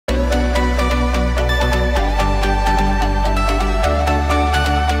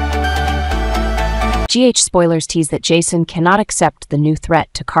Spoilers tease that Jason cannot accept the new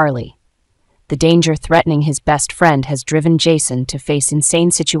threat to Carly. The danger threatening his best friend has driven Jason to face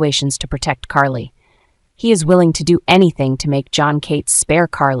insane situations to protect Carly. He is willing to do anything to make John Cates spare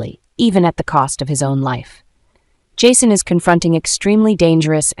Carly, even at the cost of his own life. Jason is confronting extremely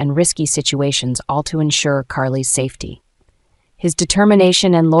dangerous and risky situations, all to ensure Carly's safety. His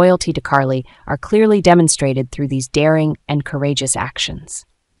determination and loyalty to Carly are clearly demonstrated through these daring and courageous actions.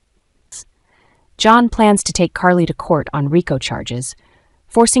 John plans to take Carly to court on RICO charges,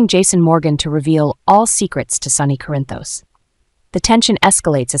 forcing Jason Morgan to reveal all secrets to Sonny Corinthos. The tension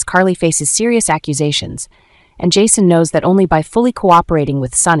escalates as Carly faces serious accusations, and Jason knows that only by fully cooperating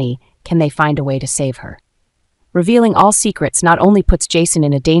with Sonny can they find a way to save her. Revealing all secrets not only puts Jason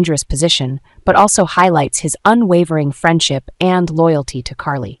in a dangerous position, but also highlights his unwavering friendship and loyalty to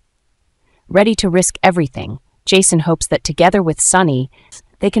Carly. Ready to risk everything, Jason hopes that together with Sonny,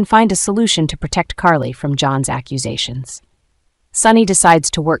 they can find a solution to protect Carly from John's accusations. Sonny decides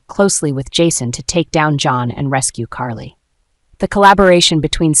to work closely with Jason to take down John and rescue Carly. The collaboration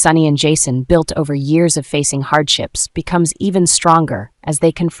between Sonny and Jason, built over years of facing hardships, becomes even stronger as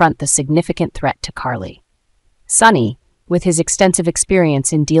they confront the significant threat to Carly. Sonny, with his extensive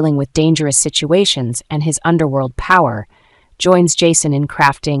experience in dealing with dangerous situations and his underworld power, joins Jason in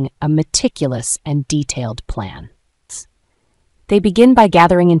crafting a meticulous and detailed plan. They begin by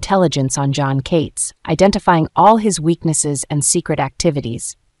gathering intelligence on John Cates, identifying all his weaknesses and secret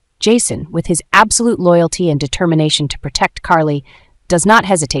activities. Jason, with his absolute loyalty and determination to protect Carly, does not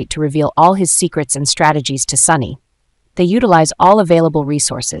hesitate to reveal all his secrets and strategies to Sonny. They utilize all available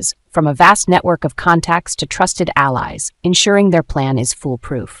resources, from a vast network of contacts to trusted allies, ensuring their plan is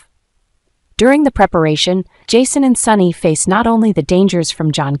foolproof. During the preparation, Jason and Sonny face not only the dangers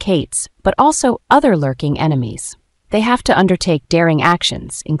from John Cates, but also other lurking enemies. They have to undertake daring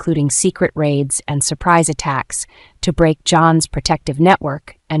actions, including secret raids and surprise attacks, to break John's protective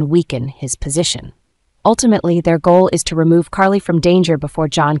network and weaken his position. Ultimately, their goal is to remove Carly from danger before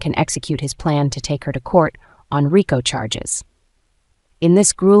John can execute his plan to take her to court on RICO charges. In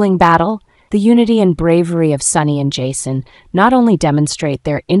this grueling battle, the unity and bravery of Sonny and Jason not only demonstrate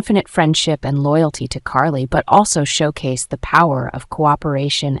their infinite friendship and loyalty to Carly, but also showcase the power of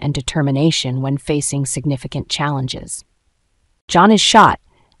cooperation and determination when facing significant challenges. John is shot,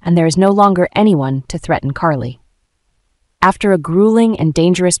 and there is no longer anyone to threaten Carly. After a grueling and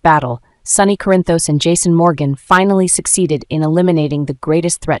dangerous battle, Sonny Corinthos and Jason Morgan finally succeeded in eliminating the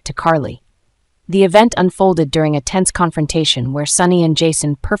greatest threat to Carly. The event unfolded during a tense confrontation where Sonny and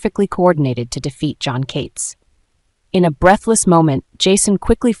Jason perfectly coordinated to defeat John Cates. In a breathless moment, Jason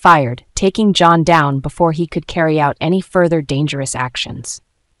quickly fired, taking John down before he could carry out any further dangerous actions.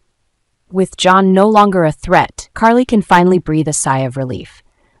 With John no longer a threat, Carly can finally breathe a sigh of relief.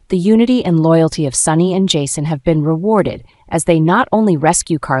 The unity and loyalty of Sonny and Jason have been rewarded as they not only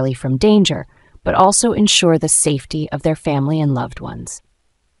rescue Carly from danger, but also ensure the safety of their family and loved ones.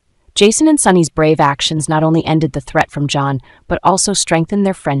 Jason and Sonny's brave actions not only ended the threat from John, but also strengthened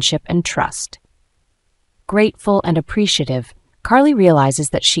their friendship and trust. Grateful and appreciative, Carly realizes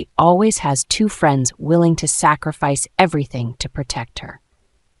that she always has two friends willing to sacrifice everything to protect her.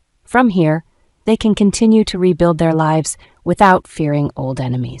 From here, they can continue to rebuild their lives without fearing old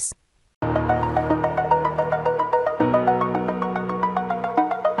enemies.